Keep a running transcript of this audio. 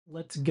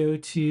Let's go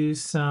to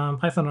some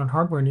Python on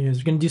hardware news.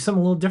 We're going to do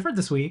something a little different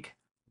this week.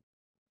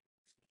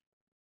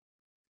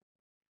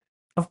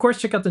 Of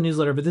course, check out the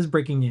newsletter, but this is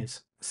breaking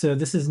news. So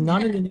this is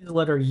not in the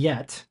newsletter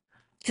yet.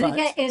 I think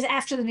it is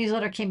after the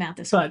newsletter came out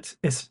this week. But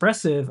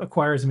Espressive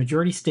acquires a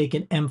majority stake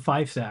in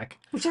M5 Stack,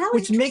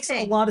 Which makes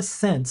a lot of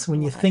sense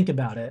when you think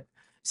about it.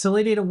 So,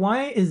 Ladyada,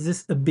 why is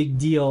this a big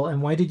deal,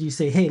 and why did you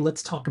say, hey,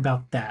 let's talk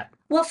about that?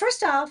 Well,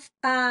 first off,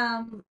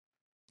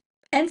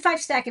 M5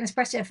 Stack and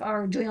Espressive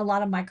are doing a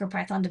lot of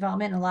MicroPython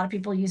development, and a lot of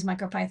people use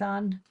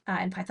MicroPython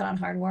and Python on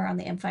hardware on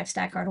the M5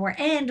 Stack hardware.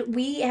 And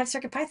we have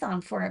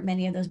CircuitPython for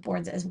many of those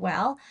boards as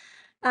well.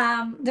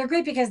 They're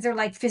great because they're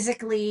like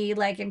physically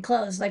like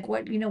enclosed. Like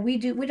what we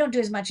don't do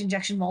as much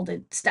injection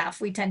molded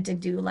stuff. We tend to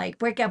do like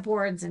breakout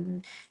boards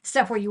and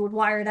stuff where you would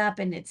wire it up,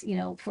 and it's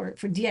for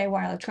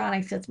DIY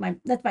electronics. That's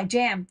my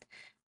jam.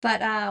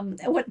 But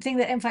one thing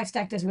that M5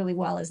 Stack does really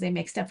well is they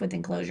make stuff with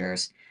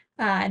enclosures.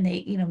 And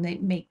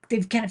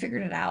they've kind of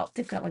figured it out.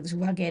 They've got like this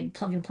rugged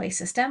plug and play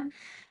system.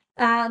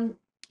 But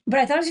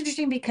I thought it was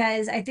interesting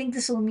because I think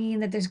this will mean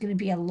that there's going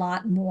to be a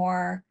lot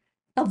more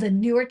of the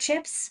newer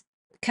chips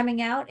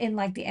coming out in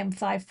like the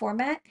M5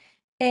 format.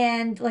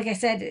 And like I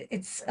said,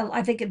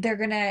 I think they're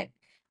gonna,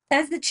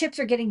 as the chips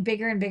are getting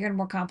bigger and bigger and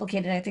more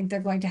complicated, I think they're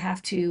going to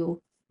have to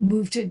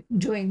move to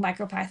doing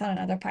MicroPython and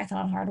other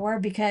Python hardware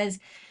because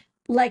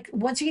like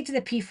once you get to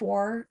the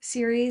P4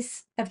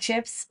 series of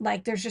chips,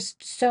 like there's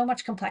just so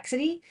much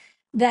complexity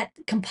that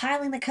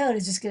compiling the code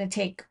is just going to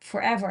take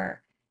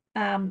forever.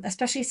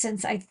 Especially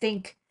since I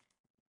think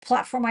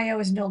Platform IO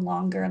is no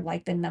longer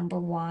like the number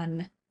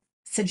one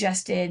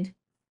suggested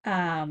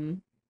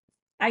um,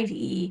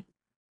 IDE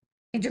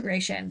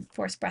integration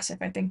for Espressive.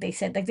 I think they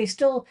said like they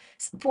still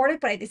support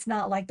it, but it's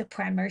not like the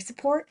primary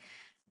support.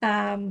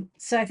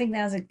 So I think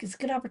it's a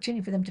good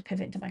opportunity for them to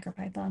pivot into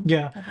MicroPython.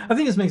 Yeah, I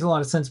think this makes a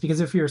lot of sense because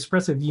if you're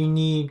Espressive, you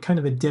need kind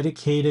of a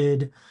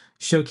dedicated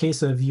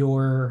showcase of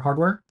your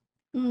hardware.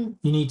 Mm.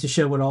 You need to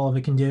show what all of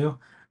it can do,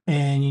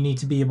 and you need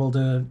to be able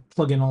to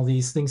plug in all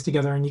these things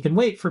together, and you can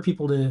wait for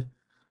people to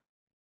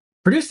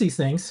produce these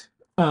things.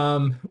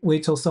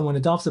 Wait till someone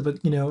adopts it, but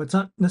it's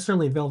not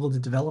necessarily available to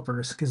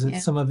developers because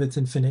some of it's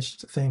in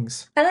finished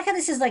things. I like how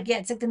this is like,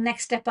 it's like the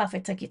next step up.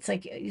 It's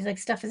like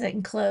stuff is like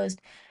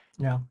enclosed.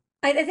 Yeah.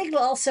 I think it'll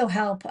also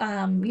help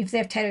if they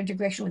have tighter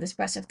integration with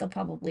Espressive, they'll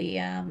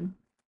probably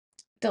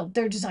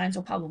their designs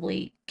will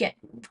probably get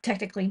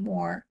technically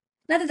more,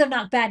 not that they're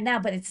not bad now,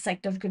 but it's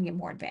like they're going to get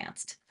more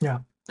advanced. Yeah.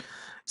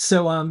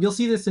 So you'll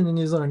see this in the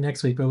newsletter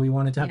next week, but we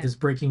wanted to have this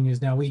breaking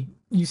news now. We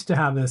used to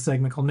have a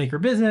segment called Maker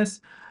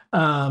Business,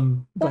 but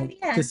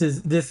this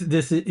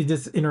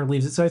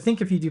interleaves it. So I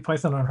think if you do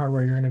Python on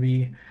hardware, you're going to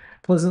be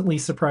pleasantly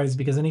surprised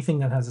because anything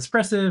that has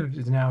Espressive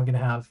is now going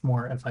to have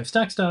more M5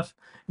 Stack stuff,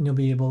 and you'll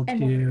be able to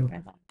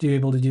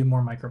do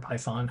more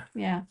MicroPython.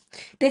 Yeah,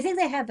 they think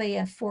they have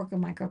a fork of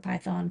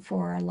MicroPython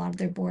for a lot of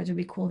their boards. It would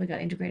be cool if it got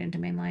integrated into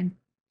mainline.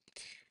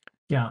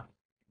 Yeah.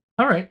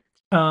 All right.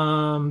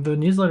 The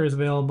newsletter is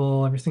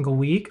available every single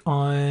week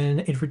on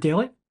Adafruit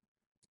Daily.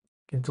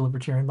 Get it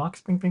delivered to your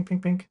inbox. Ping, ping, ping,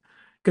 ping.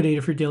 Go to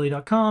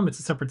adafruitdaily.com. It's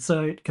a separate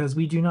site because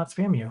we do not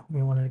spam you.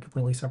 We want a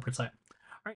completely separate site.